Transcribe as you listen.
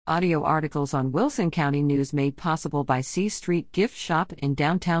Audio articles on Wilson County News made possible by C Street Gift Shop in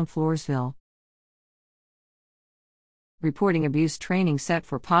downtown Floresville. Reporting abuse training set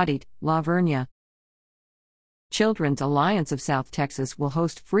for Poteet, Vernia. Children's Alliance of South Texas will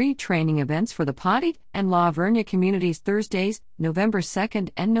host free training events for the Poteet and Vernia communities Thursdays, November 2nd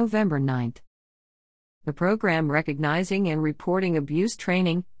and November 9th. The program recognizing and reporting abuse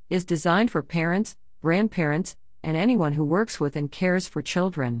training is designed for parents, grandparents, and anyone who works with and cares for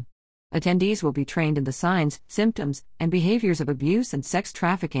children. Attendees will be trained in the signs, symptoms, and behaviors of abuse and sex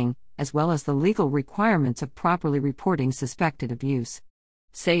trafficking, as well as the legal requirements of properly reporting suspected abuse.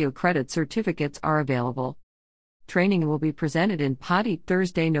 SAYO credit certificates are available. Training will be presented in Poteet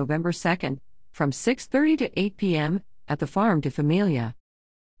Thursday, November 2nd, from 6:30 to 8 p.m. at the Farm de Familia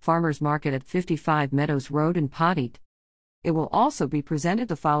Farmers Market at 55 Meadows Road in Poteet. It will also be presented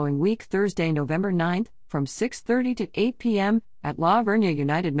the following week, Thursday, November 9th, from 6:30 to 8 p.m. at Vernia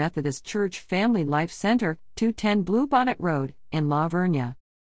United Methodist Church Family Life Center, 210 Bluebonnet Road, in Vernia.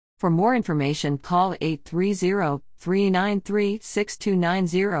 For more information, call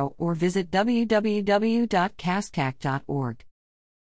 830-393-6290 or visit www.cascac.org.